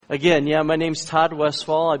Again, my name's Todd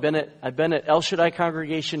Westphal. I've been at El Shaddai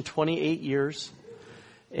Congregation 28 years,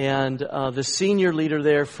 and the senior leader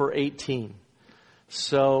there for 18.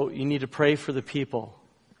 So you need to pray for the people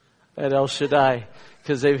at El Shaddai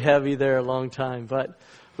because they've had me there a long time. But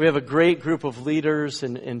we have a great group of leaders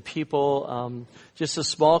and people, just a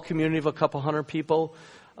small community of a couple hundred people,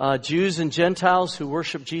 Jews and Gentiles who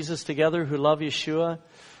worship Jesus together, who love Yeshua.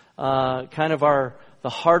 The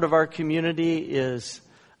heart of our community is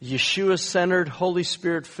Yeshua-centered, Holy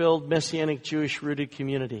Spirit-filled, Messianic, Jewish-rooted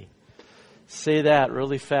community. Say that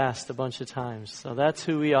really fast a bunch of times. So that's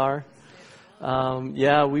who we are.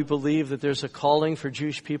 We believe that there's a calling for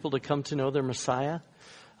Jewish people to come to know their Messiah,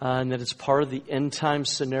 and that it's part of the end-time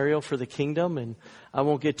scenario for the kingdom. And I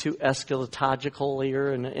won't get too eschatological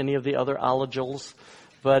here and any of the other ologies,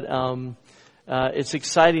 but it's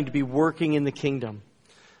exciting to be working in the kingdom.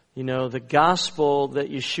 You know, the gospel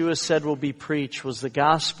that Yeshua said will be preached was the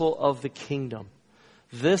gospel of the kingdom.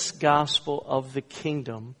 This gospel of the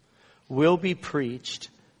kingdom will be preached,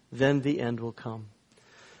 then the end will come.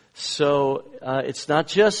 So it's not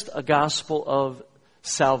just a gospel of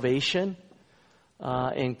salvation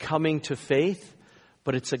and coming to faith,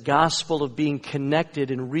 but it's a gospel of being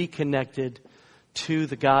connected and reconnected to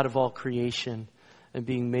the God of all creation and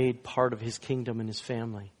being made part of His kingdom and His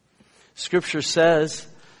family. Scripture says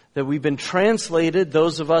that we've been translated,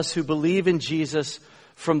 those of us who believe in Jesus,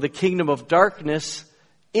 from the kingdom of darkness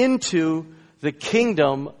into the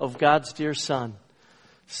kingdom of God's dear Son.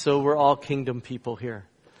 So we're all kingdom people here.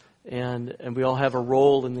 And we all have a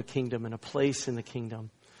role in the kingdom and a place in the kingdom.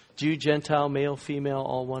 Jew, Gentile, male, female,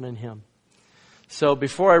 all one in Him. So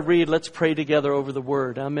before I read, let's pray together over the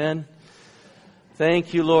Word. Amen.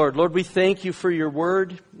 Thank you, Lord. Lord, we thank you for your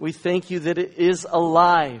Word. We thank you that it is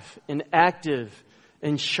alive and active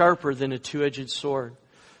and sharper than a two-edged sword.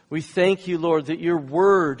 We thank you, Lord, that your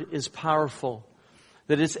word is powerful,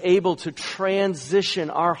 that it's able to transition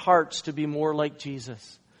our hearts to be more like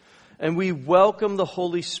Jesus. And we welcome the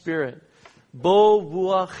Holy Spirit. Bo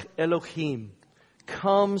Ruach Elohim.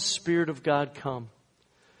 Come, Spirit of God, come.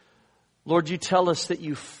 Lord, you tell us that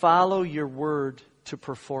you follow your word to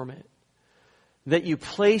perform it, that you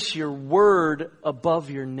place your word above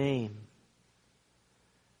your name.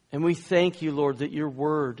 And we thank you, Lord, that your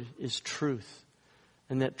word is truth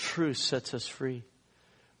and that truth sets us free.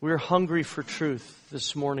 We're hungry for truth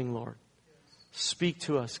this morning, Lord. Speak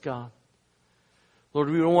to us, God. Lord,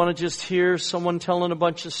 we don't want to just hear someone telling a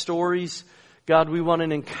bunch of stories. God, we want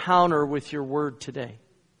an encounter with your word today.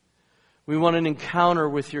 We want an encounter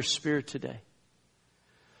with your Spirit today.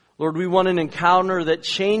 Lord, we want an encounter that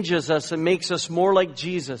changes us and makes us more like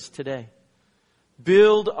Jesus today.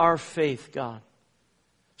 Build our faith, God.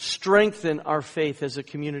 Strengthen our faith as a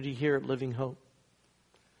community here at Living Hope.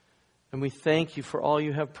 And we thank you for all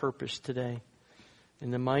you have purposed today. In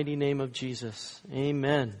the mighty name of Jesus.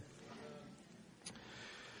 Amen.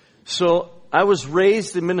 So I was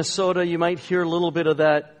raised in Minnesota. You might hear a little bit of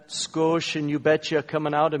that skosh and you betcha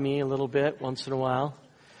coming out of me a little bit once in a while.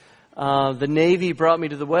 The Navy brought me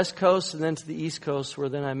to the West Coast and then to the East Coast, where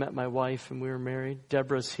then I met my wife and we were married.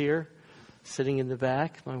 Deborah's here, sitting in the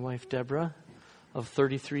back. My wife, Deborah, of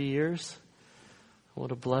 33 years.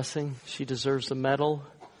 What a blessing. She deserves a medal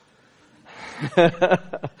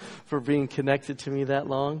for being connected to me that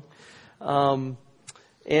long. I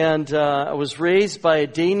was raised by a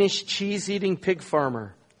Danish cheese-eating pig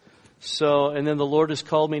farmer. And then the Lord has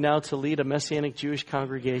called me now to lead a Messianic Jewish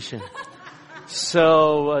congregation.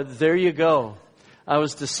 There you go. I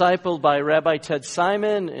was discipled by Rabbi Ted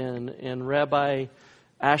Simon and Rabbi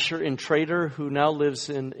Asher Intrater, who now lives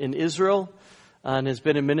in Israel. And has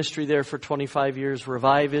been in ministry there for 25 years.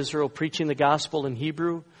 Revive Israel, preaching the gospel in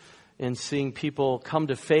Hebrew and seeing people come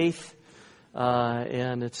to faith.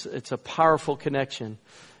 And it's a powerful connection.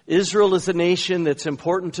 Israel is a nation that's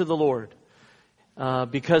important to the Lord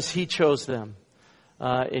because He chose them.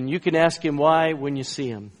 And you can ask Him why when you see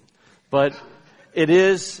Him. But it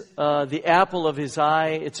is the apple of His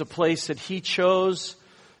eye. It's a place that He chose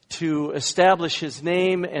to establish His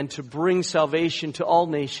name and to bring salvation to all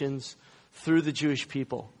nations through the Jewish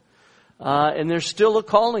people. And there's still a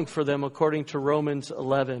calling for them according to Romans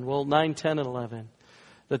 11. 9, 10, and 11.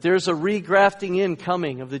 That there's a regrafting in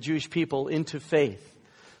coming of the Jewish people into faith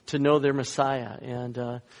to know their Messiah.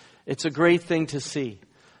 And it's a great thing to see.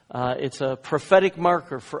 It's a prophetic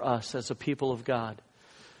marker for us as a people of God.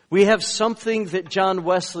 We have something that John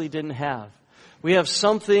Wesley didn't have. We have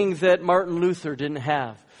something that Martin Luther didn't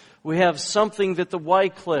have. We have something that the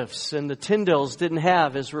Wycliffes and the Tyndales didn't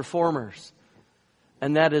have as reformers.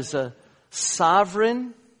 And that is a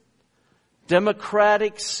sovereign,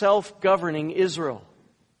 democratic, self-governing Israel.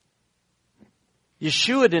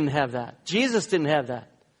 Yeshua didn't have that. Jesus didn't have that.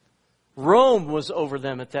 Rome was over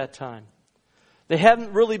them at that time. They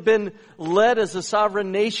hadn't really been led as a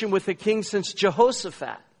sovereign nation with a king since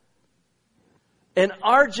Jehoshaphat. And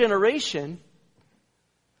our generation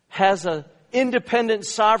has an independent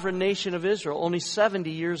sovereign nation of Israel, only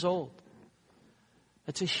 70 years old.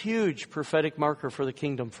 That's a huge prophetic marker for the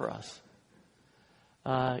kingdom for us.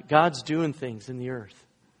 God's doing things in the earth,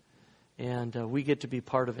 and we get to be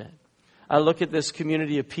part of it. I look at this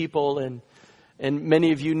community of people, and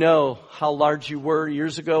many of you know how large you were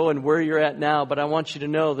years ago and where you're at now, but I want you to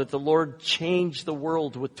know that the Lord changed the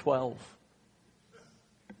world with 12.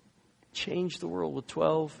 Changed the world with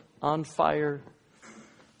 12 on fire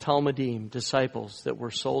Talmudim, disciples that were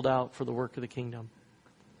sold out for the work of the kingdom.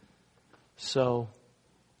 So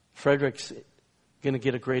Frederick's going to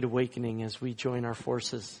get a great awakening as we join our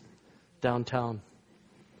forces downtown.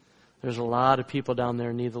 There's a lot of people down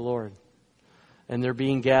there who need the Lord, and they're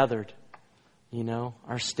being gathered. You know,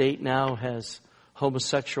 our state now has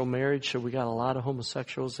homosexual marriage, so we got a lot of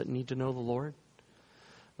homosexuals that need to know the Lord.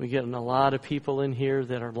 We get a lot of people in here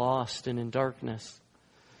that are lost and in darkness.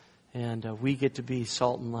 And we get to be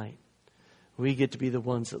salt and light. We get to be the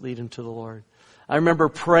ones that lead them to the Lord. I remember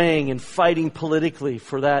praying and fighting politically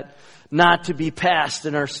for that not to be passed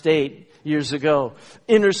in our state years ago.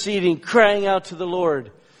 Interceding, crying out to the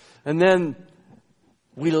Lord. And then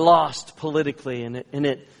we lost politically, and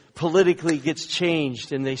it politically gets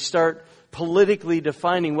changed, and they start politically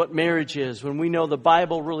defining what marriage is when we know the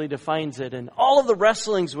Bible really defines it, and all of the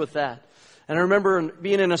wrestlings with that. And I remember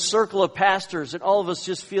being in a circle of pastors and all of us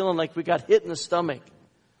just feeling like we got hit in the stomach.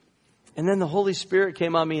 And then the Holy Spirit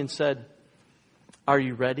came on me and said, "Are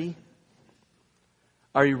you ready?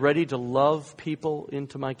 Are you ready to love people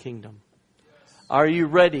into my kingdom? Are you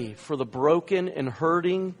ready for the broken and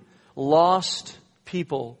hurting, lost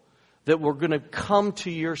people that were going to come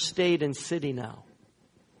to your state and city now?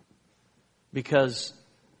 Because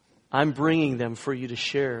I'm bringing them for you to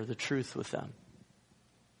share the truth with them."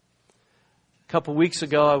 A couple weeks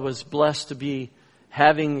ago, I was blessed to be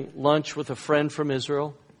having lunch with a friend from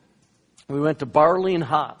Israel. We went to Barley and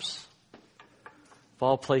Hops. Of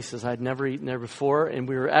all places, I'd never eaten there before. And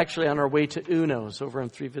we were actually on our way to Uno's over on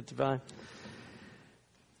 355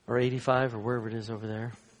 or 85 or wherever it is over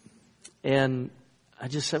there. And I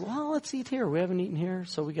just said, well, let's eat here. We haven't eaten here.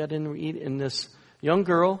 So we got in to eat. And this young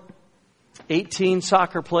girl, 18,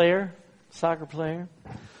 soccer player,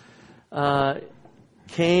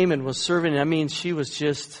 came and was serving. I mean, she was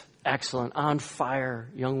just excellent, on fire,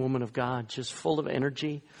 young woman of God, just full of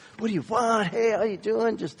energy. What do you want? Hey, how you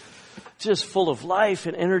doing? Just full of life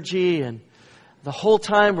and energy. And the whole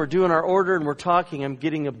time we're doing our order and we're talking, I'm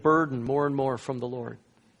getting a burden more and more from the Lord,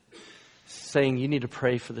 saying, you need to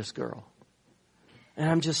pray for this girl. And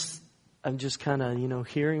I'm just kind of,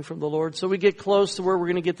 hearing from the Lord. So we get close to where we're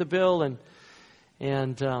going to get the bill,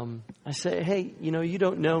 and I say, hey, you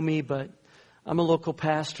don't know me, but I'm a local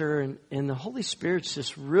pastor, and the Holy Spirit's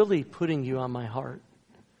just really putting you on my heart.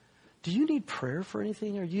 Do you need prayer for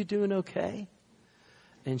anything? Are you doing okay?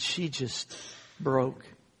 And she just broke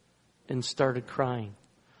and started crying.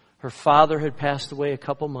 Her father had passed away a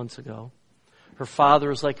couple months ago. Her father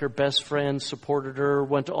was like her best friend, supported her,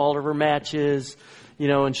 went to all of her matches,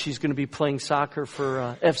 and she's going to be playing soccer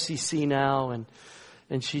for FCC now,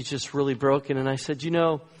 and she's just really broken. And I said,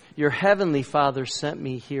 your heavenly Father sent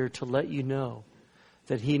me here to let you know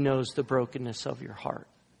that He knows the brokenness of your heart,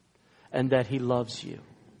 and that He loves you,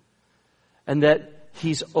 and that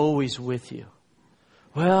He's always with you.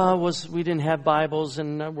 Well, we didn't have Bibles,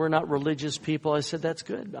 and we're not religious people. I said, that's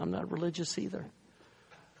good. I'm not religious either.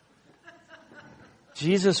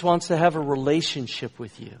 Jesus wants to have a relationship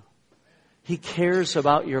with you. He cares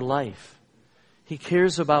about your life. He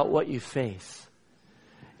cares about what you face.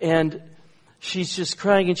 And she's just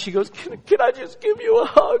crying, and she goes, can I just give you a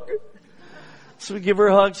hug? So we give her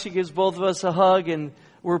a hug. She gives both of us a hug, and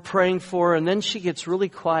we're praying for her. And then she gets really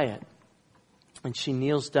quiet, and she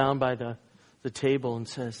kneels down by the table and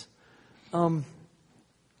says,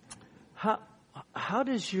 how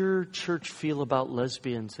does your church feel about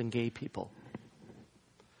lesbians and gay people?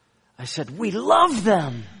 I said, we love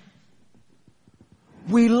them.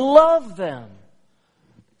 We love them.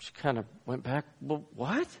 She kind of went back, well,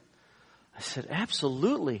 what? I said,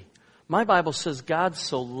 absolutely. My Bible says God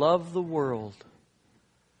so loved the world.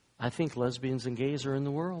 I think lesbians and gays are in the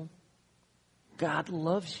world. God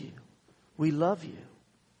loves you. We love you.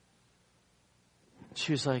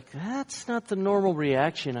 She was like, that's not the normal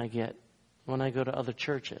reaction I get when I go to other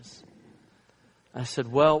churches. I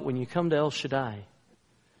said, well, when you come to El Shaddai,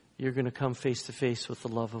 you're going to come face to face with the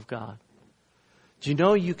love of God. Do you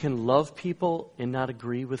know you can love people and not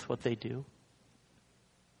agree with what they do?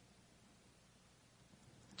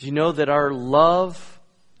 Do you know that our love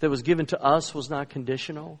that was given to us was not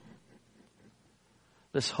conditional?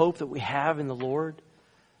 This hope that we have in the Lord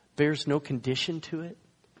bears no condition to it.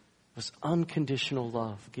 It was unconditional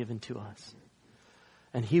love given to us.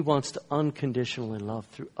 And He wants to unconditionally love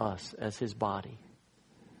through us as His body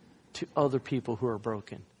to other people who are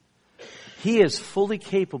broken. He is fully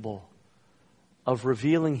capable of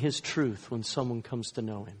revealing His truth when someone comes to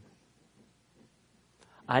know Him.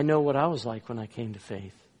 I know what I was like when I came to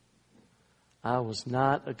faith. I was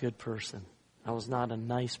not a good person. I was not a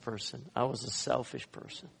nice person. I was a selfish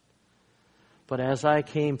person. But as I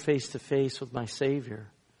came face to face with my Savior,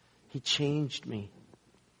 He changed me.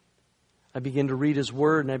 I began to read His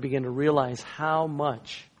Word and I began to realize how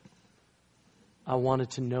much I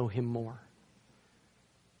wanted to know Him more.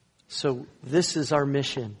 So this is our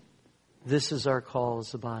mission. This is our call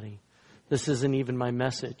as a body. This isn't even my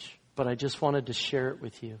message, but I just wanted to share it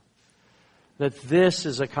with you. That this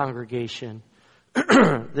is a congregation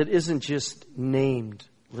that isn't just named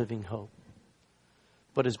Living Hope,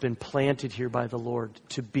 but has been planted here by the Lord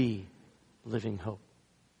to be Living Hope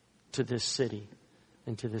to this city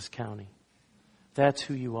and to this county. That's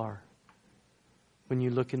who you are. When you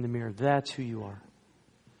look in the mirror, that's who you are.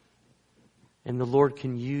 And the Lord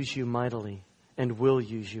can use you mightily and will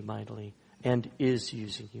use you mightily and is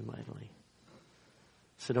using you mightily.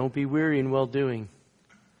 So don't be weary in well-doing.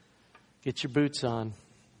 Get your boots on.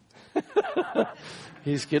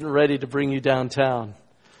 He's getting ready to bring you downtown.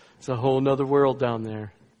 It's a whole nother world down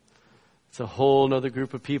there. It's a whole nother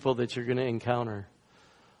group of people that you're going to encounter.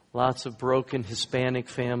 Lots of broken Hispanic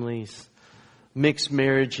families, mixed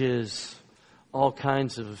marriages, all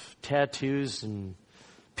kinds of tattoos and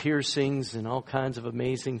piercings and all kinds of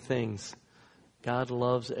amazing things. God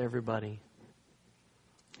loves everybody.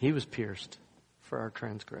 He was pierced for our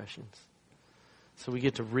transgressions. So we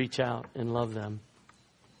get to reach out and love them.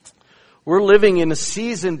 We're living in a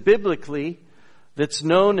season biblically that's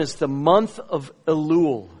known as the month of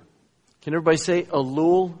Elul. Can everybody say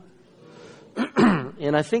Elul?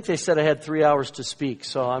 And I think they said I had 3 hours to speak,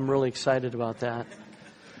 so I'm really excited about that.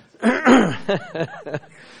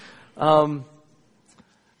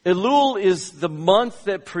 Elul is the month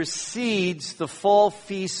that precedes the fall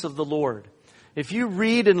feasts of the Lord. If you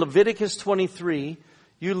read in Leviticus 23,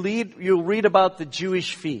 you'll read about the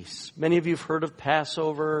Jewish feasts. Many of you have heard of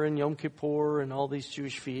Passover and Yom Kippur and all these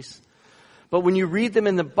Jewish feasts. But when you read them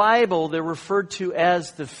in the Bible, they're referred to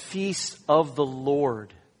as the feast of the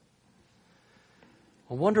Lord.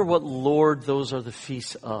 I wonder what Lord those are the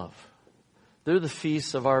feasts of. They're the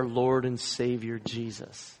feasts of our Lord and Savior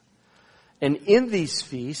Jesus. And in these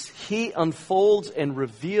feasts, He unfolds and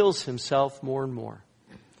reveals Himself more and more.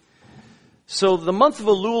 So the month of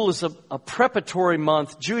Elul is a preparatory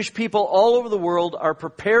month. Jewish people all over the world are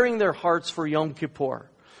preparing their hearts for Yom Kippur,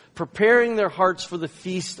 preparing their hearts for the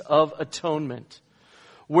Feast of Atonement,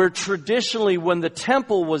 where traditionally when the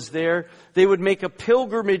temple was there, they would make a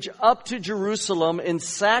pilgrimage up to Jerusalem and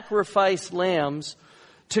sacrifice lambs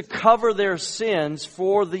to cover their sins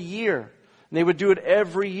for the year. And they would do it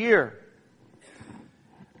every year.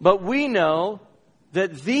 But we know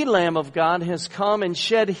that the Lamb of God has come and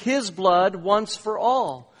shed His blood once for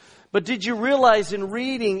all. But did you realize in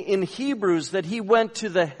reading in Hebrews that He went to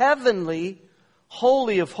the heavenly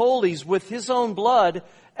Holy of Holies with His own blood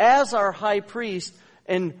as our high priest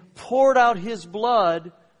and poured out His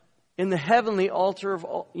blood in the heavenly altar of,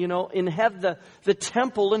 in the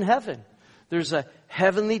temple in heaven. There's a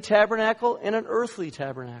heavenly tabernacle and an earthly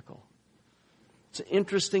tabernacle. It's an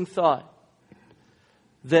interesting thought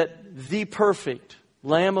that the perfect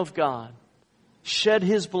Lamb of God shed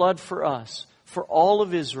His blood for us, for all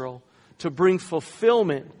of Israel, to bring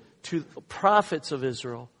fulfillment to the prophets of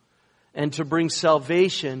Israel and to bring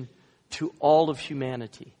salvation to all of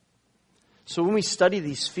humanity. So when we study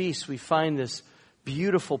these feasts, we find this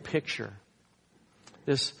beautiful picture,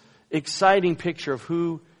 this exciting picture of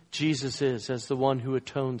who Jesus is as the one who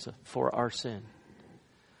atones for our sin.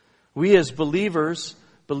 We as believers,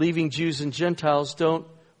 believing Jews and Gentiles, don't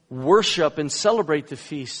worship and celebrate the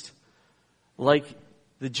feast like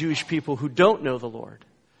the Jewish people who don't know the Lord.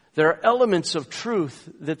 There are elements of truth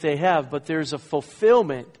that they have, but there's a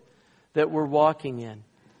fulfillment that we're walking in.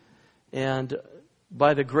 And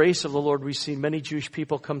by the grace of the Lord, we've seen many Jewish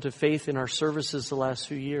people come to faith in our services the last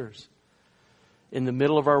few years. In the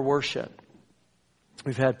middle of our worship,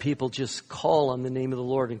 we've had people just call on the name of the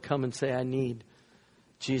Lord and come and say, I need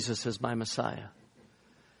Jesus as my Messiah.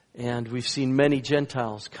 And we've seen many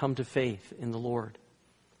Gentiles come to faith in the Lord.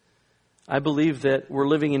 I believe that we're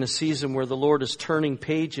living in a season where the Lord is turning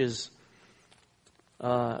pages.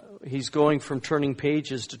 He's going from turning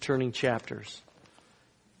pages to turning chapters.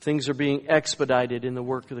 Things are being expedited in the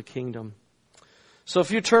work of the kingdom. So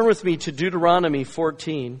if you turn with me to Deuteronomy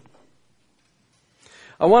 14,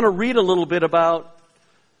 I want to read a little bit about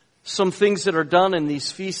some things that are done in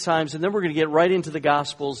these feast times, and then we're going to get right into the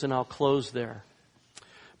Gospels, and I'll close there.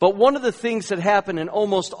 But one of the things that happen in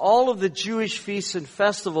almost all of the Jewish feasts and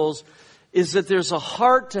festivals is that there's a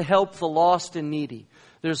heart to help the lost and needy.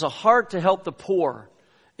 There's a heart to help the poor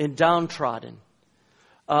and downtrodden.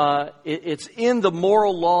 It's in the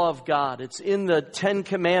moral law of God. It's in the 10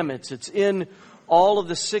 Commandments. It's in all of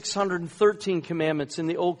the 613 commandments in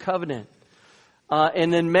the Old Covenant.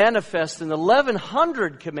 And then manifest in the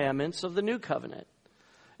 1,100 commandments of the New Covenant.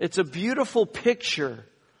 It's a beautiful picture.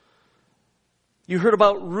 You heard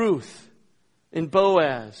about Ruth and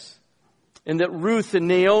Boaz, and that Ruth and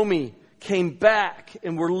Naomi came back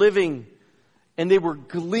and were living, and they were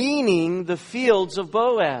gleaning the fields of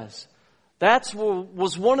Boaz. That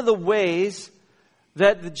was one of the ways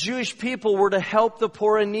that the Jewish people were to help the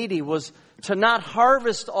poor and needy, was to not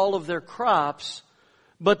harvest all of their crops,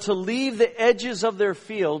 but to leave the edges of their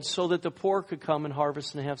fields so that the poor could come and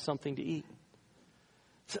harvest and have something to eat.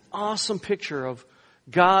 It's an awesome picture of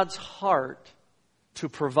God's heart to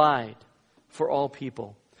provide for all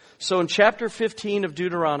people. So in chapter 15 of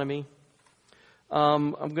Deuteronomy,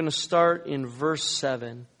 I'm going to start in verse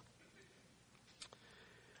 7.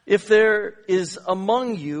 If there is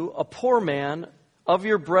among you a poor man of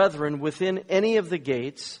your brethren within any of the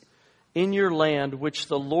gates in your land which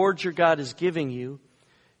the Lord your God is giving you,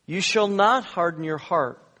 you shall not harden your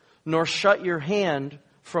heart, nor shut your hand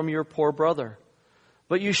from your poor brother.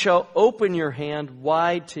 But you shall open your hand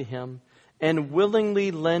wide to him, and willingly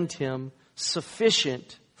lend him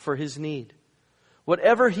sufficient for his need,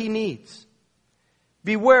 whatever he needs.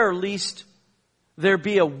 Beware lest there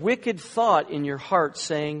be a wicked thought in your heart,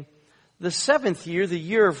 saying, the 7th year, the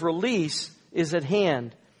year of release, is at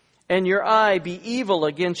hand, and your eye be evil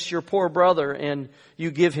against your poor brother, and you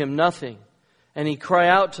give him nothing. And he cry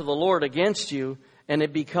out to the Lord against you, and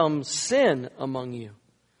it becomes sin among you.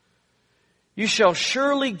 You shall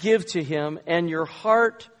surely give to him, and your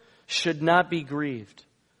heart should not be grieved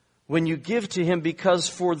when you give to him, because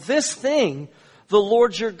for this thing the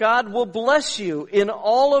Lord your God will bless you in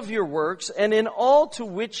all of your works and in all to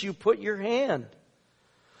which you put your hand.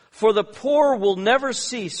 For the poor will never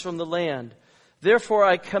cease from the land. Therefore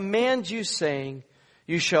I command you, saying,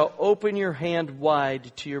 you shall open your hand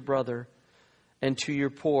wide to your brother and to your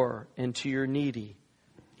poor and to your needy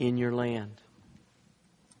in your land.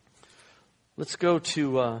 Let's go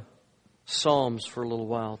to Psalms for a little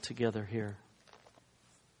while together here.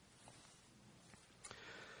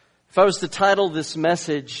 If I was to title this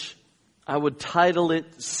message, I would title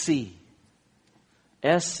it See.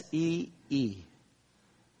 S-E-E.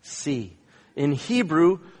 See. In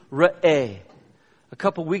Hebrew, Re'eh. A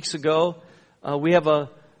couple weeks ago, we have a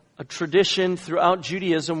tradition throughout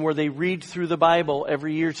Judaism where they read through the Bible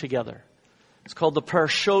every year together. It's called the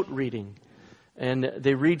Parashot reading. And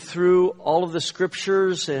they read through all of the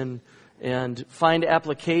scriptures and find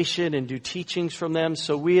application and do teachings from them.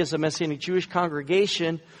 So we as a Messianic Jewish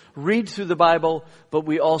congregation read through the Bible, but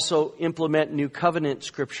we also implement New Covenant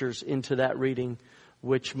scriptures into that reading,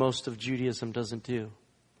 which most of Judaism doesn't do.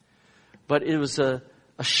 But it was a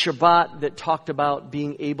Shabbat that talked about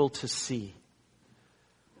being able to see.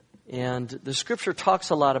 And the scripture talks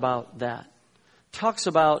a lot about that. Talks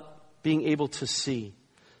about being able to see.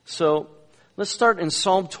 So let's start in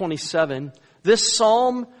Psalm 27. This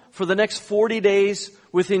psalm for the next 40 days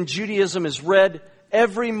within Judaism is read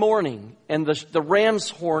every morning, and the ram's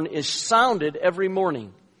horn is sounded every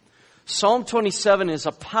morning. Psalm 27 is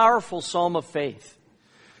a powerful psalm of faith.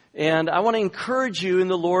 And I want to encourage you in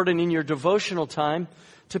the Lord and in your devotional time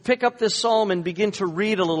to pick up this psalm and begin to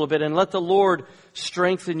read a little bit and let the Lord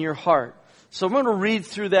strengthen your heart. So I'm going to read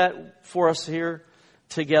through that for us here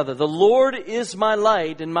together. The Lord is my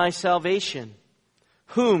light and my salvation.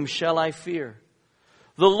 Whom shall I fear?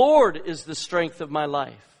 The Lord is the strength of my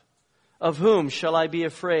life. Of whom shall I be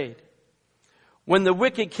afraid? When the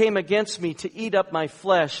wicked came against me to eat up my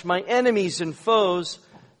flesh, my enemies and foes,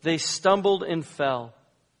 they stumbled and fell.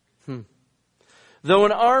 Though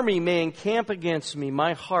an army may encamp against me,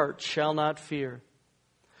 my heart shall not fear.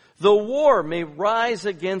 Though war may rise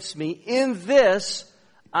against me, in this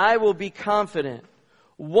I will be confident.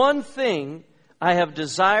 One thing I have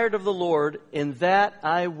desired of the Lord, and that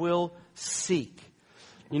I will seek.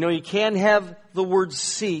 You know, you can't have the word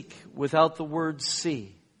seek without the word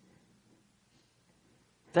see.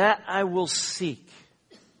 That I will seek.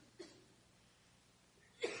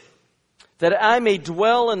 that I may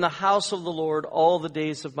dwell in the house of the Lord all the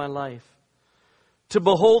days of my life, to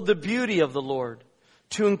behold the beauty of the Lord,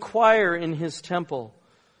 to inquire in His temple.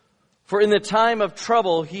 For in the time of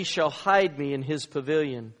trouble He shall hide me in His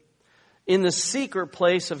pavilion. In the secret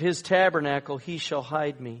place of His tabernacle He shall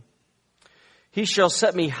hide me. He shall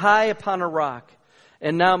set me high upon a rock,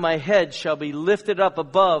 and now my head shall be lifted up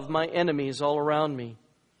above my enemies all around me.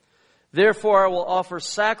 Therefore I will offer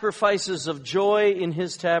sacrifices of joy in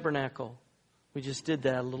His tabernacle. We just did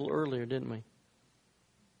that a little earlier, didn't we?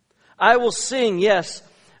 I will sing, yes,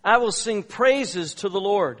 I will sing praises to the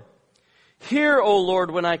Lord. Hear, O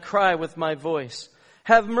Lord, when I cry with my voice.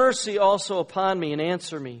 Have mercy also upon me and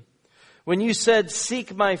answer me. When you said,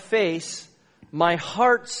 seek my face, my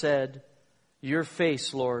heart said, your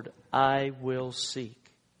face, Lord, I will seek.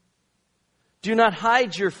 Do not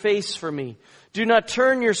hide your face from me. Do not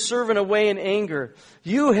turn your servant away in anger.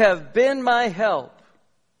 You have been my help.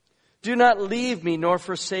 Do not leave me nor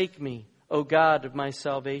forsake me, O God of my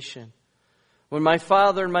salvation. When my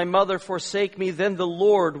father and my mother forsake me, then the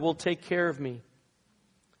Lord will take care of me.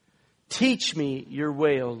 Teach me your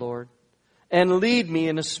way, O Lord, and lead me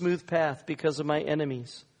in a smooth path because of my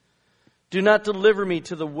enemies. Do not deliver me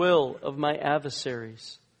to the will of my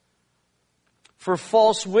adversaries. For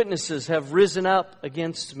false witnesses have risen up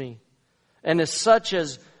against me, and as such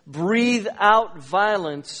as breathe out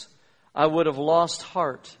violence, I would have lost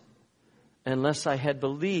heart unless I had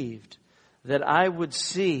believed that I would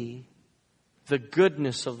see the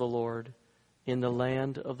goodness of the Lord in the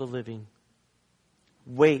land of the living.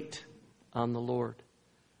 Wait on the Lord.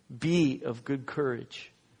 Be of good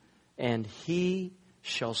courage, and He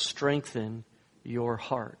shall strengthen your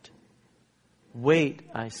heart. Wait,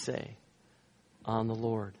 I say, on the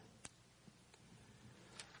Lord.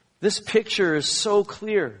 This picture is so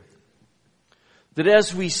clear that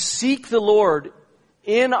as we seek the Lord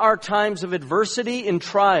in our times of adversity and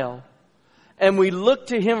trial, and we look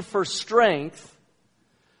to Him for strength,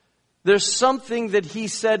 there's something that He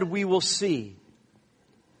said we will see.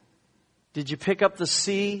 Did you pick up the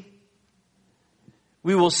see?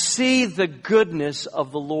 We will see the goodness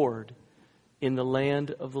of the Lord in the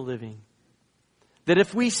land of the living. That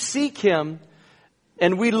if we seek Him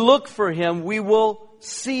and we look for Him, we will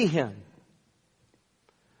see Him.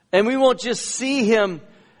 And we won't just see Him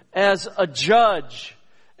as a judge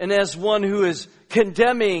and as one who is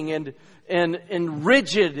condemning and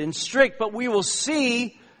rigid and strict, but we will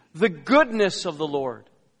see the goodness of the Lord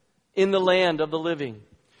in the land of the living.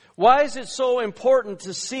 Why is it so important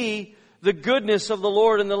to see the goodness of the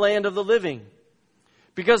Lord in the land of the living?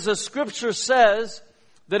 Because the Scripture says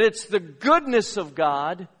that it's the goodness of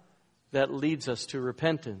God that leads us to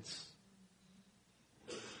repentance.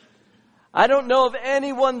 I don't know of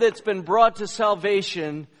anyone that's been brought to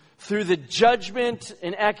salvation through the judgment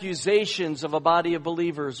and accusations of a body of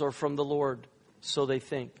believers or from the Lord, so they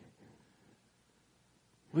think.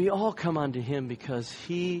 We all come unto Him because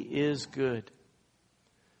He is good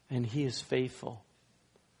and He is faithful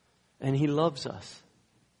and He loves us.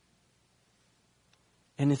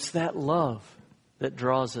 And it's that love that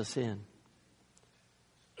draws us in.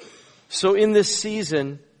 So in this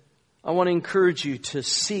season, I want to encourage you to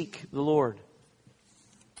seek the Lord.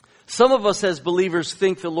 Some of us as believers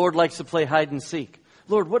think the Lord likes to play hide and seek.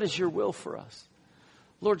 Lord, what is your will for us?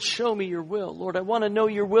 Lord, show me your will. Lord, I want to know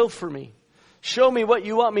your will for me. Show me what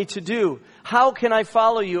you want me to do. How can I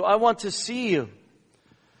follow you? I want to see you.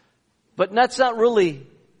 But that's not really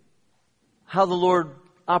how the Lord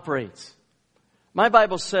operates. My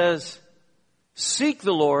Bible says, seek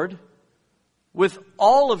the Lord with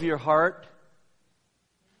all of your heart,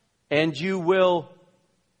 and you will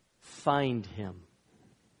find Him.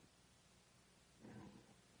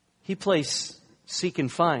 He plays seek and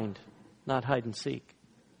find, not hide and seek.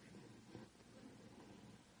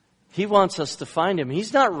 He wants us to find Him.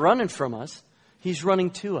 He's not running from us. He's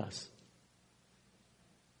running to us.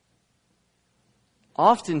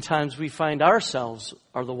 Oftentimes we find ourselves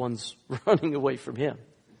are the ones running away from Him.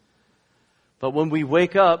 But when we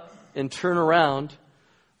wake up and turn around,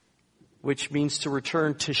 which means to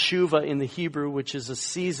return, teshuvah in the Hebrew, which is a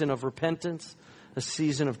season of repentance, a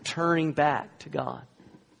season of turning back to God.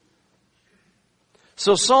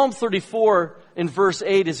 So Psalm 34 in verse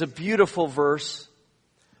 8 is a beautiful verse.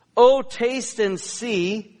 Oh, taste and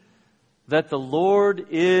see that the Lord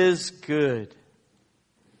is good.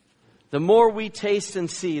 The more we taste and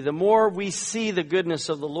see, the more we see the goodness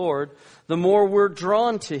of the Lord, the more we're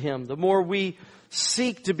drawn to Him, the more we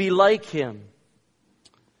seek to be like Him.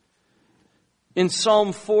 In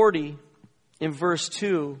Psalm 40, in verse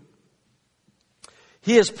 2,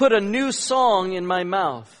 He has put a new song in my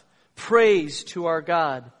mouth, praise to our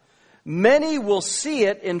God. Many will see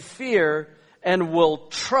it in fear and will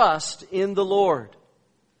trust in the Lord.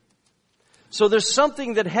 So there's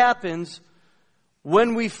something that happens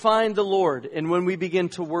when we find the Lord and when we begin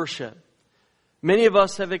to worship. Many of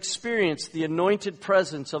us have experienced the anointed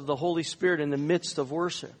presence of the Holy Spirit in the midst of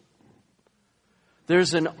worship.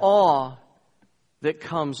 There's an awe that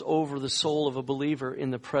comes over the soul of a believer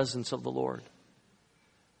in the presence of the Lord.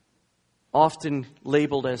 Often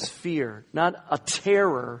labeled as fear, not a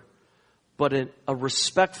terror, but a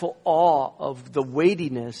respectful awe of the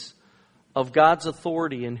weightiness of God's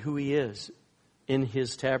authority and who He is in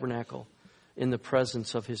His tabernacle, in the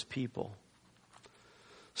presence of His people.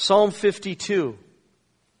 Psalm 53.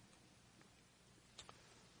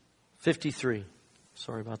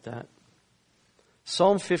 Sorry about that.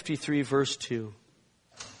 Psalm 53, verse 2.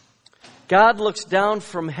 God looks down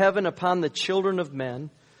from heaven upon the children of men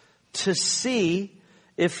to see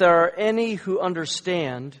if there are any who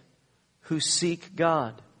understand, who seek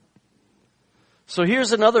God. So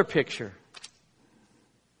here's another picture.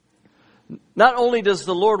 Not only does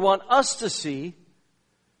the Lord want us to see,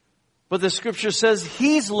 but the Scripture says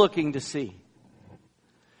He's looking to see.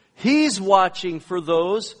 He's watching for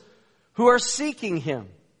those who are seeking Him.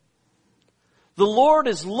 The Lord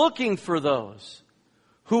is looking for those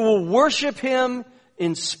who will worship Him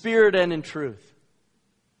in spirit and in truth.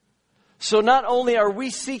 So not only are we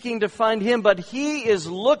seeking to find Him, but He is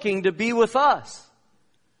looking to be with us,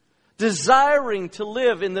 desiring to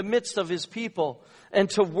live in the midst of His people and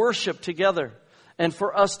to worship together and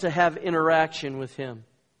for us to have interaction with Him.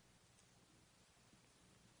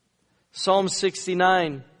 Psalm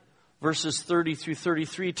 69, verses 30 through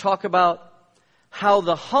 33 talk about how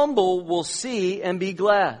the humble will see and be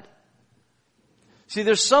glad. See,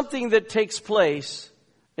 there's something that takes place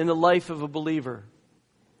in the life of a believer.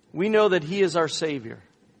 We know that He is our Savior,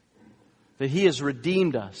 that He has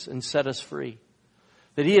redeemed us and set us free,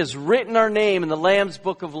 that He has written our name in the Lamb's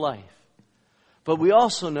Book of Life. But we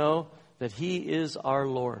also know that He is our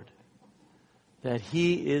Lord, that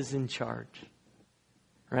He is in charge,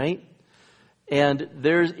 right? And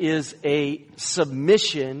there is a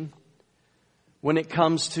submission when it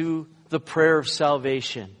comes to the prayer of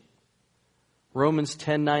salvation. Romans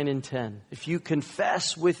 10:9 and 10. If you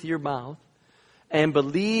confess with your mouth and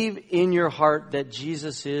believe in your heart that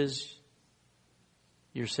Jesus is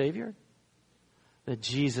your Savior, that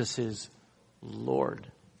Jesus is Lord,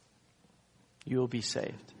 you will be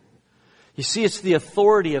saved. You see, it's the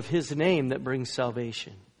authority of His name that brings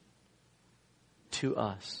salvation to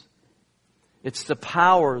us. It's the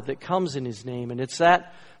power that comes in His name, and it's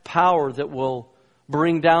that power that will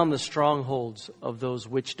bring down the strongholds of those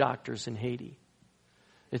witch doctors in Haiti.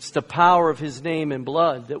 It's the power of His name and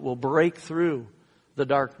blood that will break through the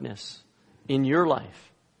darkness in your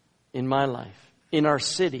life, in my life, in our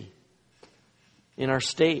city, in our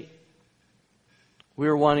state. We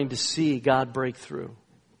are wanting to see God break through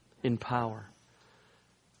in power.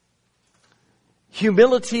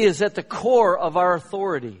 Humility is at the core of our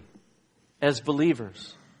authority as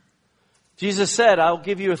believers. Jesus said, I'll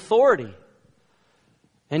give you authority.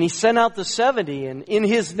 And He sent out the 70, and in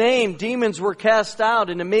His name, demons were cast out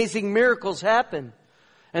and amazing miracles happened.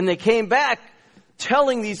 And they came back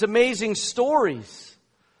telling these amazing stories.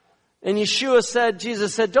 And Jesus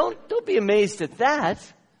said, don't be amazed at that.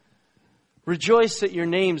 Rejoice that your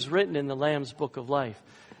name's written in the Lamb's Book of Life.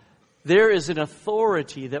 There is an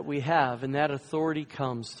authority that we have, and that authority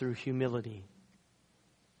comes through humility.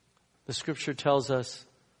 The Scripture tells us,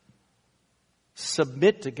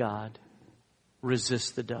 submit to God,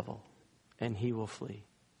 resist the devil, and he will flee.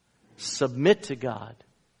 Submit to God,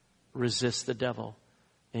 resist the devil,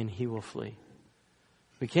 and he will flee.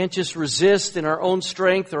 We can't just resist in our own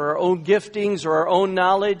strength or our own giftings or our own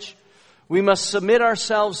knowledge. We must submit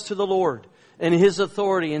ourselves to the Lord and His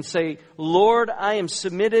authority and say, Lord, I am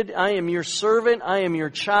submitted. I am your servant. I am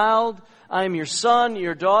your child. I am your son,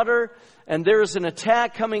 your daughter. And there is an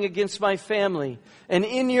attack coming against my family. And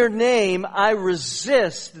in your name, I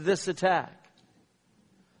resist this attack.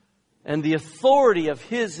 And the authority of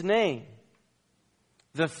His name,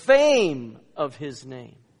 the fame of His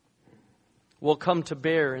name, will come to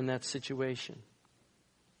bear in that situation.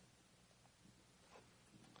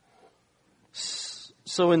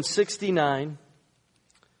 So in 69,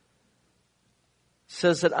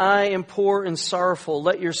 says that I am poor and sorrowful.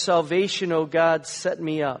 Let your salvation, O God, set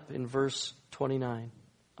me up. In verse 29,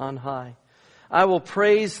 on high. I will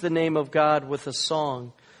praise the name of God with a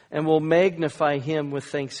song and will magnify Him with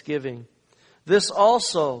thanksgiving. This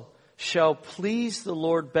also shall please the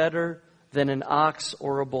Lord better than an ox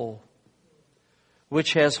or a bull,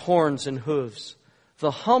 which has horns and hooves.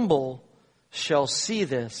 The humble shall see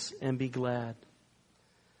this and be glad.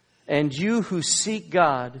 And you who seek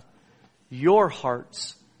God, your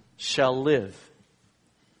hearts shall live.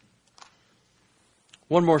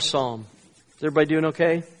 One more psalm. Is everybody doing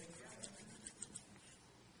okay?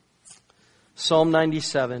 Psalm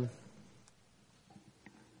 97.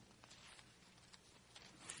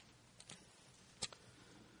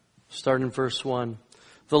 Start in verse 1.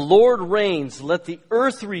 The Lord reigns. Let the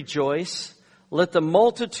earth rejoice. Let the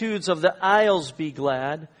multitudes of the isles be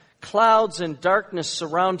glad. Clouds and darkness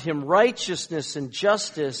surround him. Righteousness and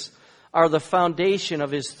justice are the foundation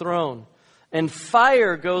of his throne. And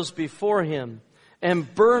fire goes before him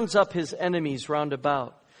and burns up his enemies round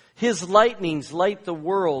about. His lightnings light the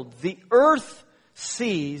world. The earth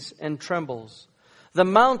sees and trembles. The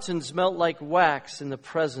mountains melt like wax in the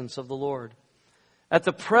presence of the Lord. At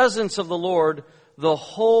the presence of the Lord, the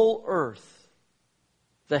whole earth,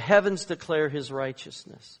 the heavens declare his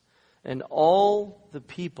righteousness, and all the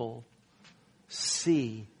people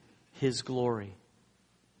see his glory.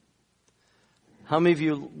 How many of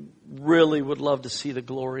you really would love to see the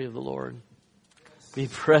glory of the Lord? Be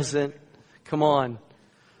present. Come on.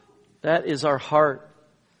 That is our heart.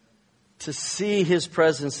 To see his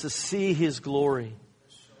presence, to see his glory.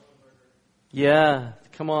 Yeah.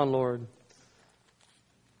 Come on, Lord.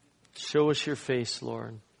 Show us your face,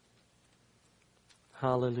 Lord.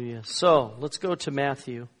 Hallelujah. So, let's go to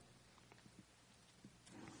Matthew.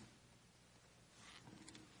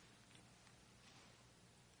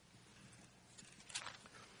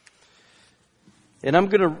 And I'm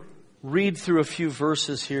going to read through a few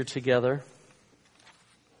verses here together.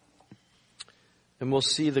 And we'll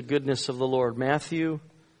see the goodness of the Lord. Matthew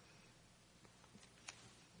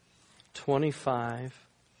 25.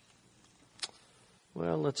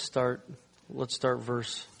 Well, let's start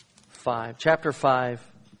verse 5. Chapter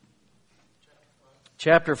 5.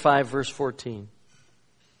 Chapter 5, verse 14.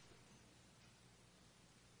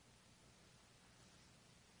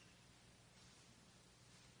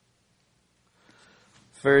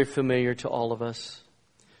 Very familiar to all of us.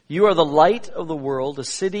 You are the light of the world. A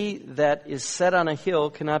city that is set on a hill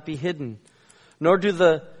cannot be hidden. Nor do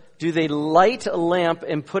they light a lamp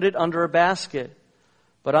and put it under a basket,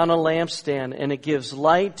 but on a lampstand, and it gives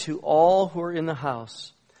light to all who are in the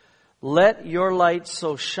house. Let your light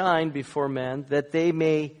so shine before men that they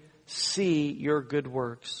may see your good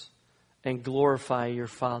works and glorify your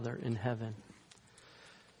Father in heaven.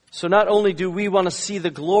 So not only do we want to see the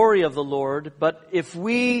glory of the Lord, but if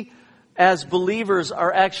we as believers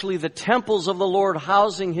are actually the temples of the Lord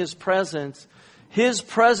housing his presence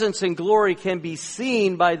and glory can be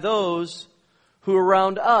seen by those who are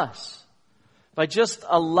around us, by just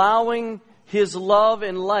allowing his love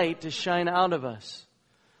and light to shine out of us.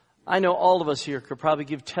 I know all of us here could probably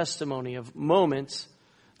give testimony of moments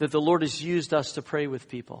that the Lord has used us to pray with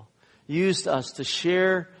people, used us to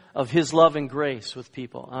share of his love and grace with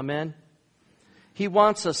people. Amen? He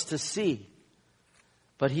wants us to see,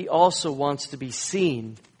 but he also wants to be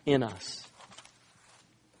seen in us.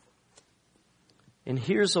 And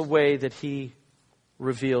here's a way that he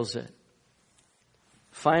reveals it.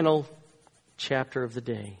 Final chapter of the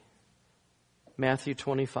day. Matthew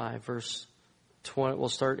 25, verse 20. We'll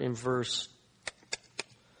start in verse,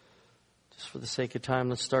 just for the sake of time,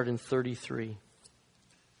 let's start in 33.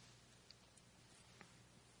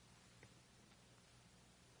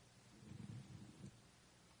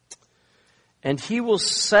 And he will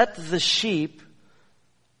set the sheep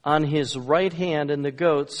on his right hand and the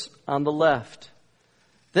goats on the left.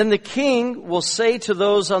 Then the king will say to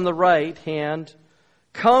those on the right hand,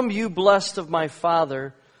 Come, you blessed of my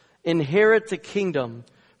Father, inherit the kingdom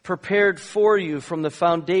prepared for you from the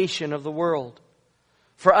foundation of the world.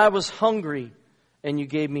 For I was hungry, and you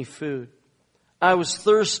gave me food. I was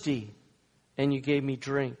thirsty, and you gave me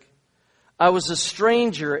drink. I was a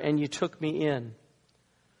stranger, and you took me in.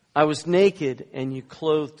 I was naked, and you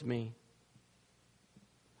clothed me.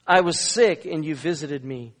 I was sick, and you visited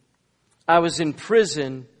me. I was in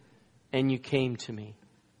prison, and you came to me.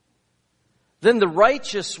 Then the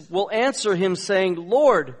righteous will answer him, saying,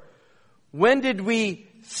 Lord, when did we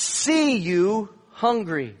see you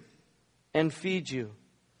hungry and feed you,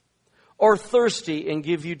 or thirsty and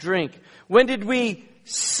give you drink? When did we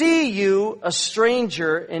see you a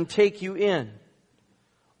stranger and take you in,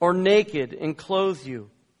 or naked and clothe you?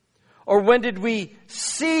 Or when did we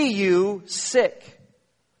see you sick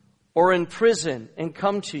or in prison and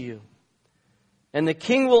come to you? And the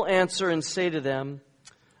king will answer and say to them,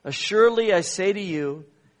 Assuredly I say to you,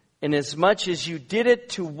 inasmuch as you did it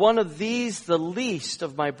to one of these, the least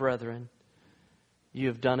of my brethren, you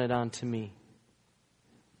have done it unto me.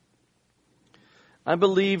 I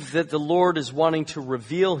believe that the Lord is wanting to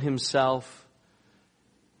reveal Himself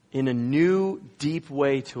in a new, deep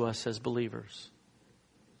way to us as believers.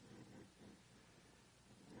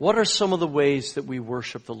 What are some of the ways that we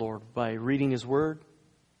worship the Lord? By reading His Word?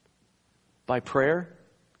 By prayer?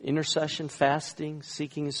 Intercession? Fasting?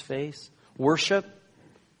 Seeking His face? Worship?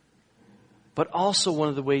 But also one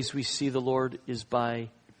of the ways we see the Lord is by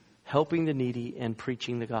helping the needy and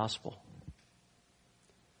preaching the gospel.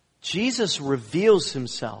 Jesus reveals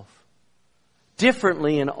Himself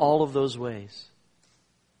differently in all of those ways.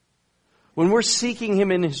 When we're seeking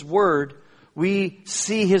Him in His Word, we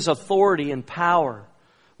see His authority and power.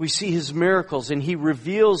 We see His miracles, and He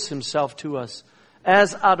reveals Himself to us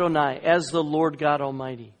as Adonai, as the Lord God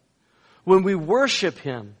Almighty. When we worship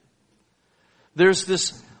Him, there's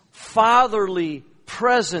this fatherly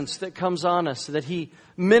presence that comes on us, that He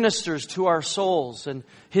ministers to our souls, and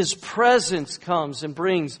His presence comes and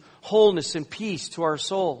brings wholeness and peace to our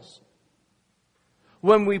souls.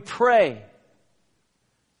 When we pray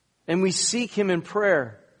and we seek Him in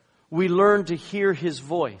prayer, we learn to hear His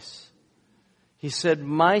voice. He said,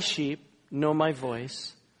 "My sheep know my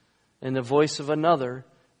voice, and the voice of another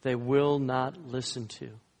they will not listen to."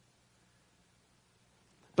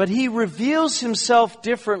 But He reveals Himself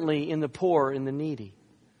differently in the poor and the needy.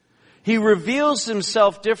 He reveals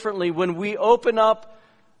Himself differently when we open up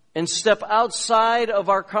and step outside of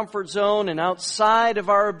our comfort zone and outside of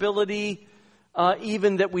our ability,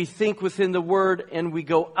 even that we think within the Word, and we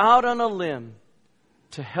go out on a limb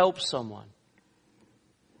to help someone.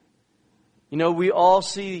 You know, we all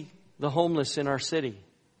see the homeless in our city.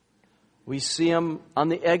 We see them on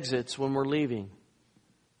the exits when we're leaving,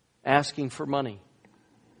 asking for money.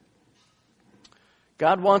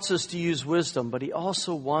 God wants us to use wisdom, but He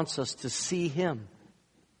also wants us to see Him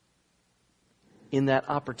in that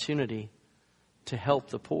opportunity to help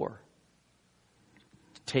the poor.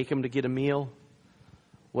 To take them to get a meal,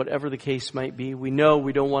 whatever the case might be. We know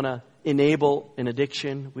we don't want to enable an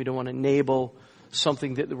addiction. We don't want to enable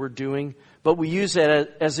something that we're doing. But we use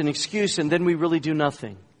that as an excuse, and then we really do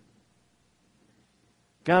nothing.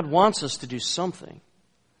 God wants us to do something.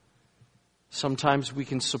 Sometimes we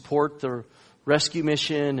can support the rescue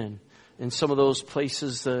mission and some of those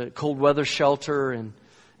places, the cold weather shelter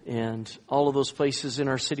and all of those places in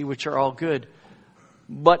our city, which are all good.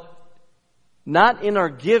 But not in our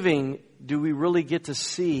giving do we really get to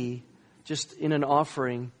see, just in an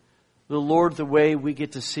offering, the Lord the way we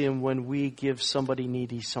get to see Him when we give somebody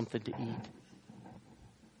needy something to eat.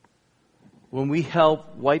 When we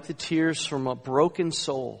help wipe the tears from a broken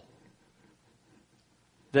soul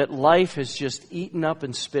that life has just eaten up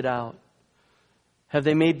and spit out. Have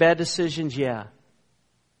they made bad decisions? Yeah.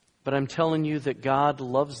 But I'm telling you that God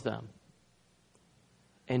loves them.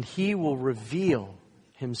 And He will reveal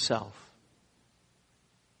Himself.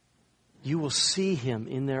 You will see Him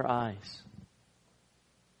in their eyes.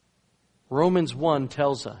 Romans 1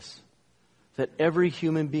 tells us that every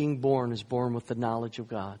human being born is born with the knowledge of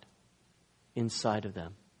God inside of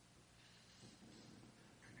them.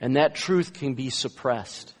 And that truth can be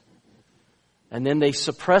suppressed. And then they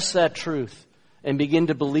suppress that truth and begin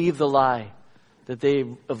to believe the lie that they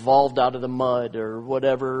evolved out of the mud or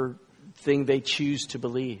whatever thing they choose to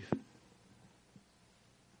believe.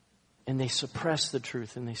 And they suppress the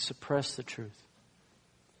truth and they suppress the truth.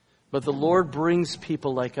 But the Lord brings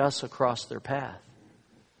people like us across their path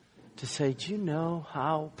to say, do you know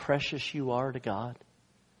how precious you are to God?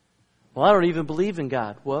 Well, I don't even believe in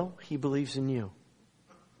God. Well, He believes in you.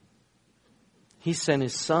 He sent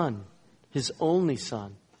His Son, His only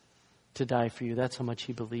Son, to die for you. That's how much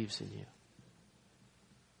He believes in you.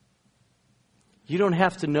 You don't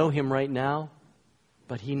have to know Him right now,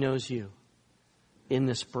 but He knows you. In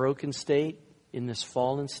this broken state, in this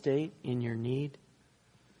fallen state, in your need.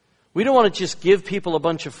 We don't want to just give people a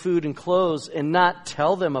bunch of food and clothes and not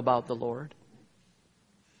tell them about the Lord.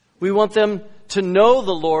 We want them to know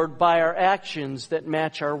the Lord by our actions that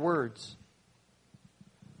match our words.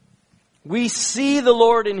 We see the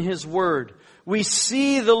Lord in His Word. We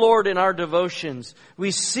see the Lord in our devotions.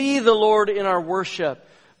 We see the Lord in our worship.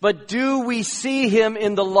 But do we see Him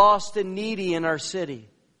in the lost and needy in our city?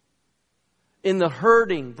 In the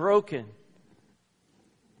hurting, broken?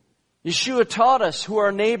 Yeshua taught us who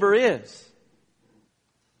our neighbor is.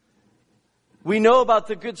 We know about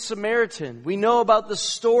the Good Samaritan. We know about the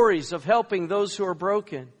stories of helping those who are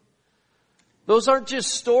broken. Those aren't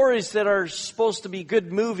just stories that are supposed to be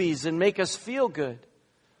good movies and make us feel good.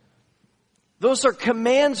 Those are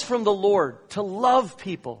commands from the Lord to love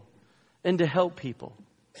people and to help people.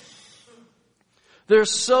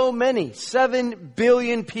 There's so many, 7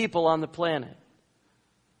 billion people on the planet.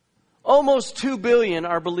 Almost 2 billion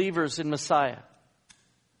are believers in Messiah.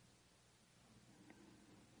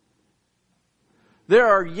 There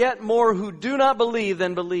are yet more who do not believe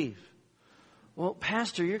than believe. Well,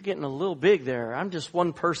 Pastor, you're getting a little big there. I'm just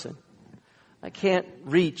one person. I can't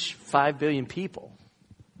reach 5 billion people.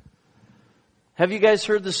 Have you guys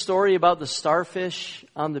heard the story about the starfish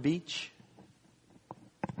on the beach?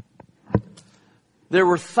 There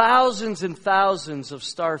were thousands and thousands of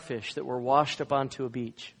starfish that were washed up onto a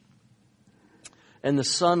beach. And the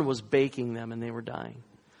sun was baking them and they were dying.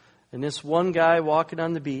 And this one guy walking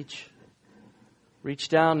on the beach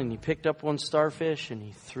reached down and he picked up one starfish and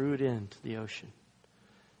he threw it into the ocean.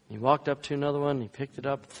 He walked up to another one, and he picked it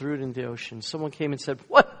up, threw it into the ocean. Someone came and said,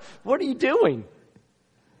 What are you doing?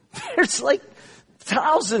 There's like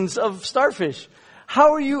thousands of starfish.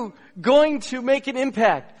 How are you going to make an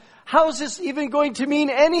impact? How is this even going to mean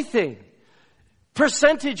anything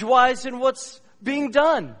percentage-wise in what's being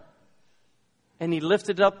done? And he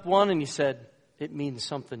lifted up one and he said, it means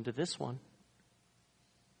something to this one.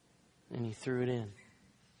 And he threw it in.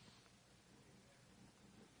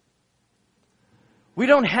 We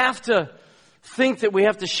don't have to think that we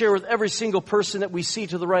have to share with every single person that we see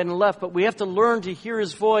to the right and left, but we have to learn to hear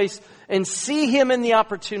His voice and see Him in the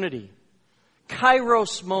opportunity.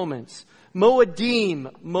 Kairos moments,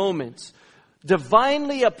 Moedim moments,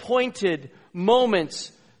 divinely appointed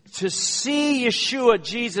moments to see Yeshua,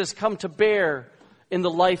 Jesus, come to bear in the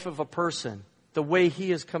life of a person, the way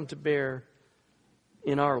He has come to bear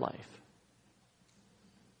in our life.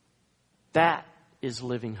 That is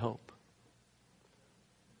living hope.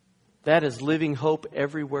 That is living hope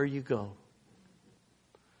everywhere you go.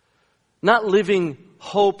 Not living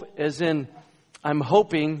hope as in, I'm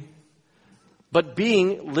hoping, but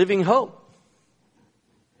being living hope.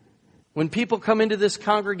 When people come into this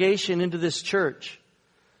congregation, into this church,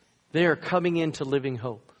 they are coming into living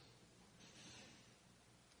hope.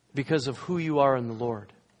 Because of who you are in the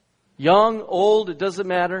Lord. Young, old, it doesn't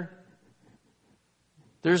matter.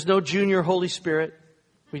 There's no junior Holy Spirit.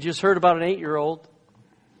 We just heard about an 8-year-old.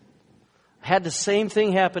 Had the same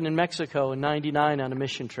thing happen in Mexico in 99 on a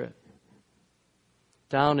mission trip.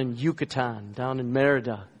 Down in Yucatan, down in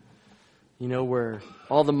Merida. You know, where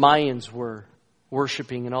all the Mayans were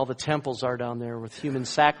worshiping and all the temples are down there with human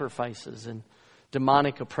sacrifices and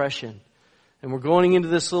demonic oppression. And we're going into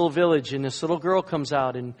this little village and this little girl comes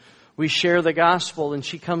out and we share the gospel and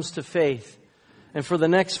she comes to faith. And for the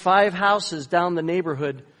next 5 houses down the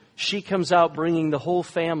neighborhood, she comes out bringing the whole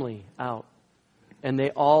family out. And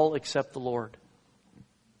they all accept the Lord.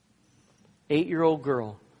 8-year-old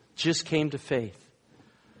girl just came to faith.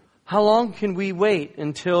 How long can we wait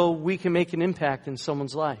until we can make an impact in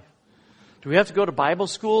someone's life? Do we have to go to Bible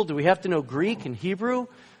school? Do we have to know Greek and Hebrew?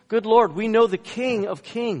 Good Lord, we know the King of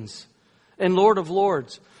Kings and Lord of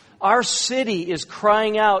Lords. Our city is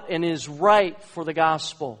crying out and is ripe for the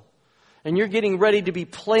gospel. And you're getting ready to be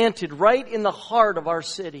planted right in the heart of our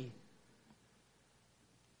city.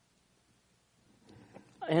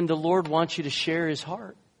 And the Lord wants you to share His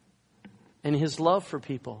heart and His love for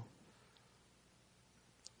people.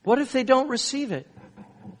 What if they don't receive it?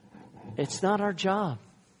 It's not our job.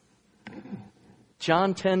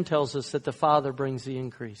 John 10 tells us that the Father brings the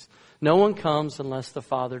increase. No one comes unless the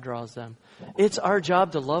Father draws them. It's our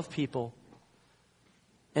job to love people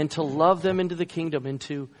and to love them into the kingdom and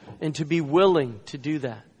to be willing to do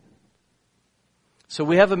that. So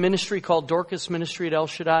we have a ministry called Dorcas Ministry at El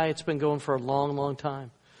Shaddai. It's been going for a long, long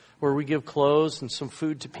time, where we give clothes and some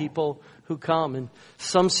food to people who come. And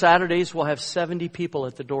some Saturdays we'll have 70 people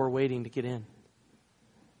at the door waiting to get in.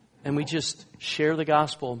 And we just share the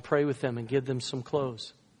gospel and pray with them and give them some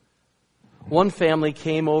clothes. One family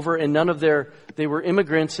came over and they were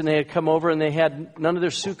immigrants and they had come over and they had none of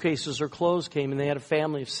their suitcases or clothes came and they had a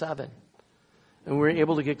family of 7. And we were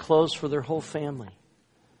able to get clothes for their whole family.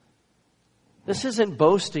 This isn't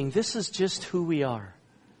boasting. This is just who we are.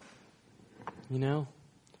 You know?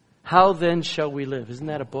 How then shall we live? Isn't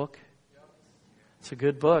that a book? It's a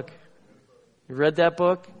good book. You read that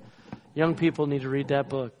book? Young people need to read that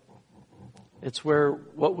book. It's where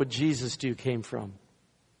What Would Jesus Do came from.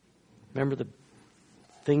 Remember the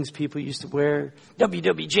things people used to wear?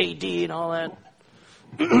 WWJD and all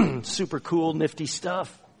that. Super cool, nifty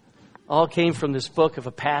stuff. All came from this book of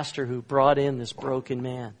a pastor who brought in this broken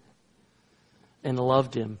man and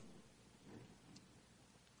loved him.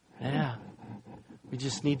 Yeah. We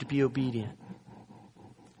just need to be obedient.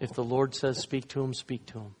 If the Lord says speak to him, speak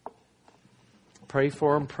to him. Pray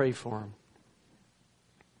for him, pray for him.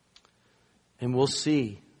 And we'll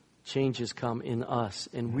see changes come in us.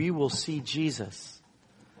 And we will see Jesus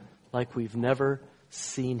like we've never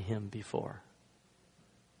seen him before.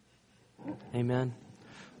 Amen.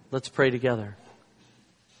 Let's pray together.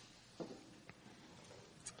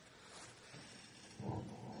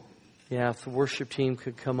 Yeah, if the worship team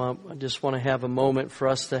could come up, I just want to have a moment for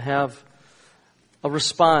us to have a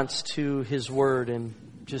response to His Word and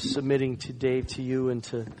just submitting to Dave, to you, and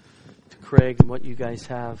to Craig and what you guys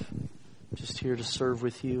have. Just here to serve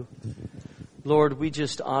with you. Lord, we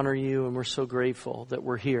just honor you, and we're so grateful that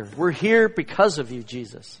we're here. We're here because of you,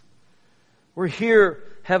 Jesus. We're here,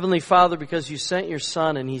 Heavenly Father, because you sent your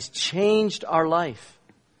Son and He's changed our life.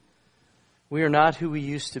 We are not who we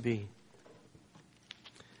used to be.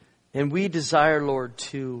 And we desire, Lord,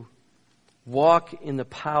 to walk in the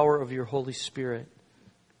power of your Holy Spirit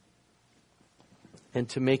and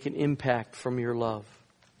to make an impact from your love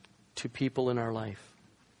to people in our life.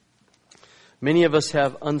 Many of us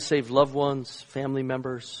have unsaved loved ones, family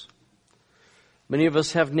members. Many of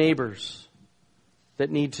us have neighbors that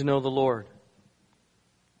need to know the Lord.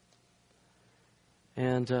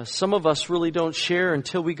 And some of us really don't share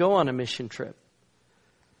until we go on a mission trip.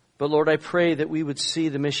 But Lord, I pray that we would see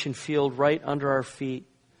the mission field right under our feet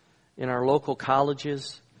in our local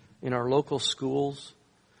colleges, in our local schools.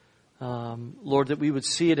 Lord, that we would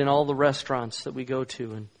see it in all the restaurants that we go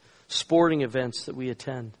to and sporting events that we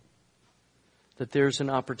attend. That there's an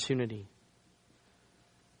opportunity.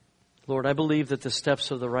 Lord, I believe that the steps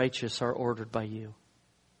of the righteous are ordered by you.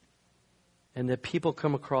 And that people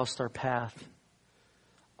come across our path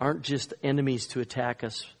aren't just enemies to attack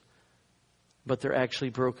us, but they're actually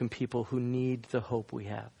broken people who need the hope we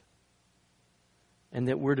have. And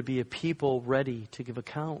that we're to be a people ready to give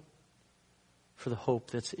account for the hope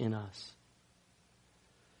that's in us.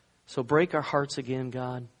 So break our hearts again,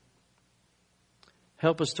 God.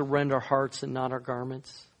 Help us to rend our hearts and not our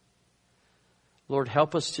garments. Lord,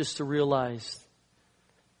 help us just to realize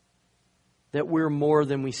that we're more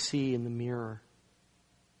than we see in the mirror.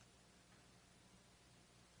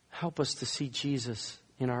 Help us to see Jesus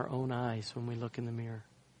in our own eyes when we look in the mirror,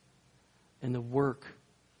 and the work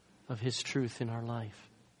of His truth in our life.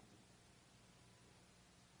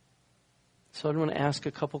 So I want to ask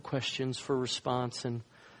a couple questions for response, and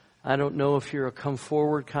I don't know if you're a come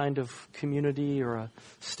forward kind of community or a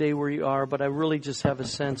stay where you are, but I really just have a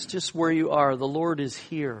sense, just where you are, the Lord is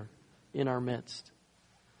here in our midst,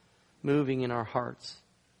 moving in our hearts.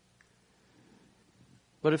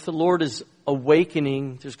 But if the Lord is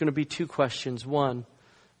awakening, there's going to be two questions. One,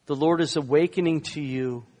 the Lord is awakening to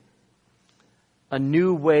you a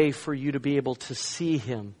new way for you to be able to see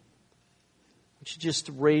Him. Would you just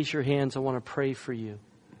raise your hands? I want to pray for you.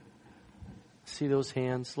 See those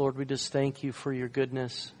hands? Lord, we just thank you for your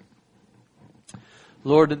goodness.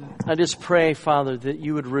 Lord, I just pray, Father, that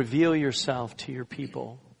you would reveal yourself to your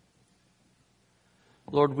people.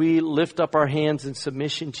 Lord, we lift up our hands in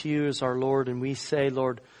submission to you as our Lord, and we say,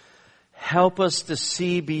 Lord, help us to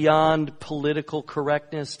see beyond political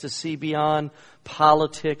correctness, to see beyond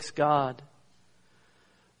politics, God.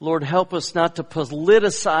 Lord, help us not to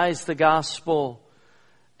politicize the gospel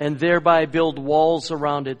and thereby build walls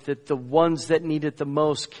around it that the ones that need it the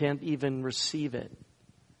most can't even receive it.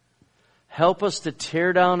 Help us to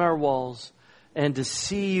tear down our walls and to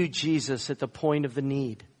see you, Jesus, at the point of the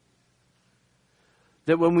need.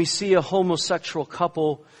 That when we see a homosexual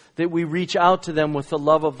couple, that we reach out to them with the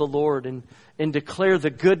love of the Lord and declare the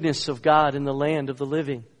goodness of God in the land of the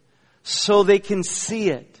living, so they can see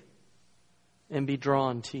it and be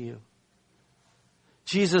drawn to you.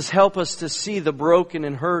 Jesus, help us to see the broken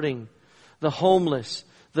and hurting, the homeless,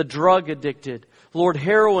 the drug addicted. Lord,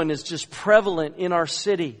 heroin is just prevalent in our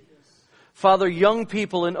city. Father, young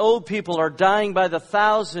people and old people are dying by the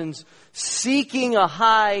thousands, seeking a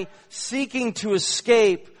high, seeking to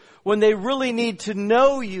escape when they really need to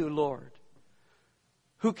know you, Lord,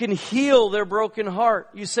 who can heal their broken heart.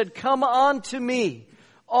 You said, come unto me,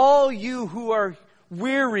 all you who are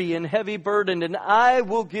weary and heavy burdened, and I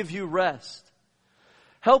will give you rest.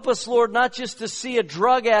 Help us, Lord, not just to see a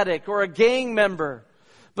drug addict or a gang member,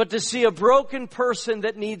 but to see a broken person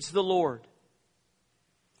that needs the Lord.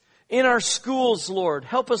 In our schools, Lord,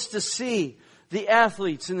 help us to see the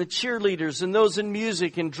athletes and the cheerleaders and those in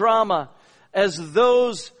music and drama as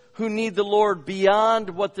those who need the Lord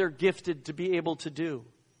beyond what they're gifted to be able to do.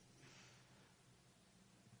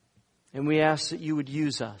 And we ask that you would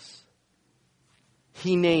use us.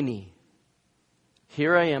 Hineni.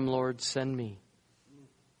 Here I am, Lord, send me.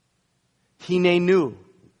 Hinenu.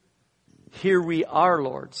 Here we are,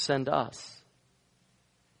 Lord, send us.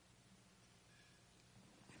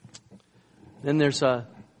 Then there's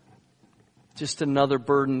just another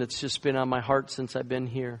burden that's just been on my heart since I've been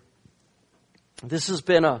here. This has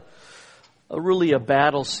been a really a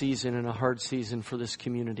battle season and a hard season for this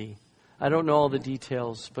community. I don't know all the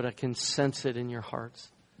details, but I can sense it in your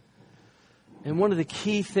hearts. And one of the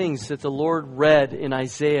key things that the Lord read in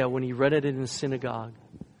Isaiah when He read it in the synagogue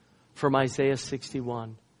from Isaiah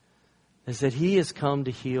 61 is that He has come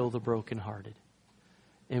to heal the brokenhearted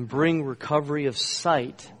and bring recovery of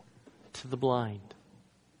sight to the blind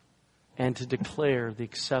and to declare the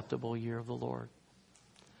acceptable year of the Lord.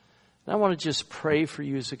 And I want to just pray for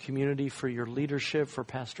you as a community, for your leadership, for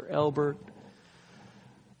Pastor Elbert,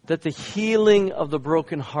 that the healing of the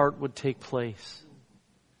broken heart would take place.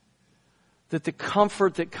 That the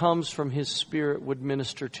comfort that comes from His Spirit would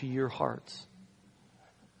minister to your hearts.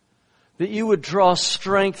 That you would draw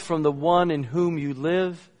strength from the one in whom you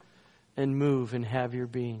live and move and have your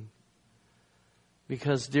being.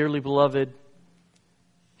 Because, dearly beloved,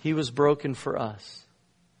 He was broken for us.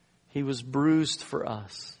 He was bruised for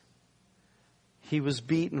us. He was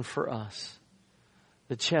beaten for us.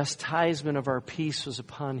 The chastisement of our peace was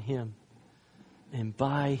upon Him. And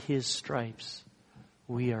by His stripes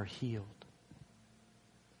we are healed.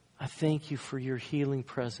 I thank You for Your healing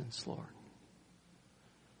presence, Lord.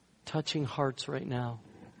 Touching hearts right now.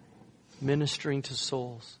 Ministering to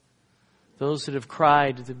souls. Those that have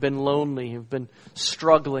cried, that have been lonely, have been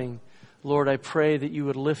struggling. Lord, I pray that You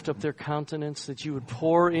would lift up their countenance, that You would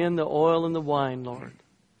pour in the oil and the wine, Lord.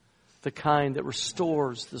 The kind that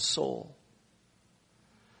restores the soul.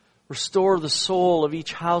 Restore the soul of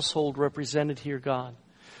each household represented here, God.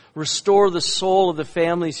 Restore the soul of the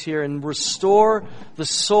families here and restore the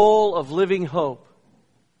soul of Living Hope.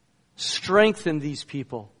 Strengthen these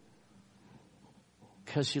people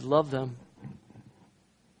because You love them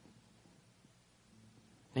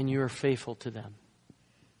and You are faithful to them.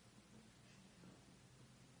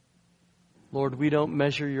 Lord, we don't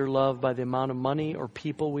measure Your love by the amount of money or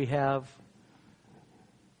people we have.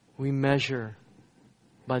 We measure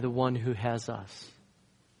by the one who has us.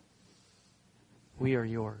 We are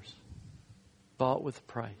Yours, bought with a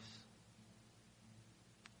price.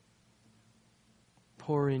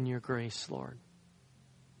 Pour in Your grace, Lord.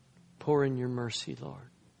 Pour in Your mercy,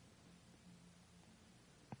 Lord.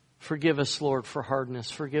 Forgive us, Lord, for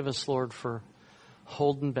hardness. Forgive us, Lord, for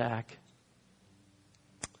holding back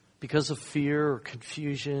because of fear or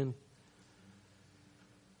confusion.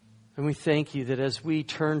 And we thank You that as we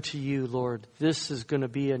turn to You, Lord, this is going to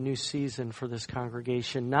be a new season for this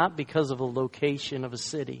congregation, not because of a location of a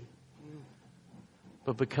city,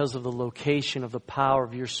 but because of the location of the power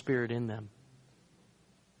of Your Spirit in them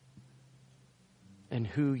and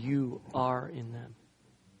who You are in them.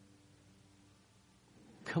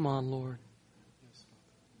 Come on, Lord.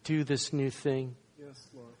 Do this new thing.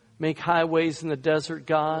 Make highways in the desert,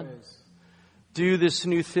 God. Do this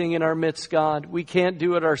new thing in our midst, God. We can't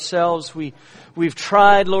do it ourselves. We've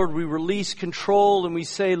tried, Lord. We release control and we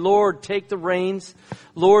say, Lord, take the reins.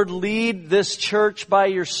 Lord, lead this church by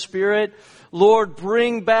Your Spirit. Lord,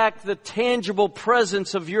 bring back the tangible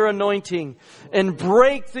presence of Your anointing and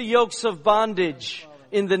break the yokes of bondage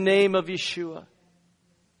in the name of Yeshua.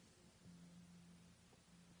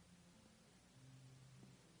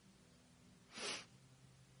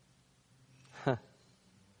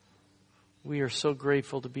 We are so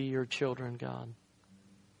grateful to be Your children, God.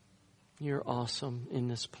 You're awesome in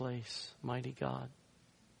this place, mighty God.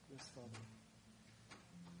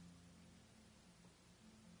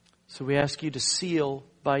 So we ask You to seal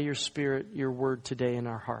by Your Spirit Your word today in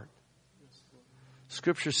our heart.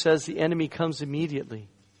 Scripture says the enemy comes immediately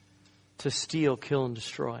to steal, kill, and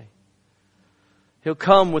destroy. He'll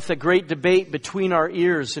come with a great debate between our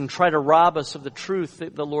ears and try to rob us of the truth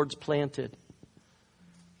that the Lord's planted.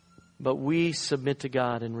 But we submit to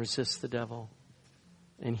God and resist the devil,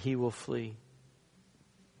 and he will flee.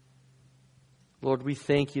 Lord, we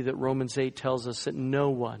thank You that Romans 8 tells us that no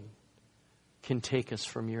one can take us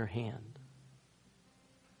from Your hand.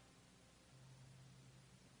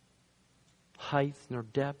 Height, nor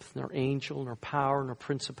depth, nor angel, nor power, nor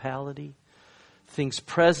principality. Things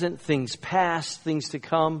present, things past, things to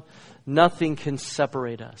come. Nothing can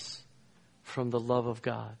separate us from the love of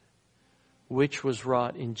God, which was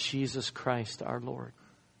wrought in Jesus Christ our Lord.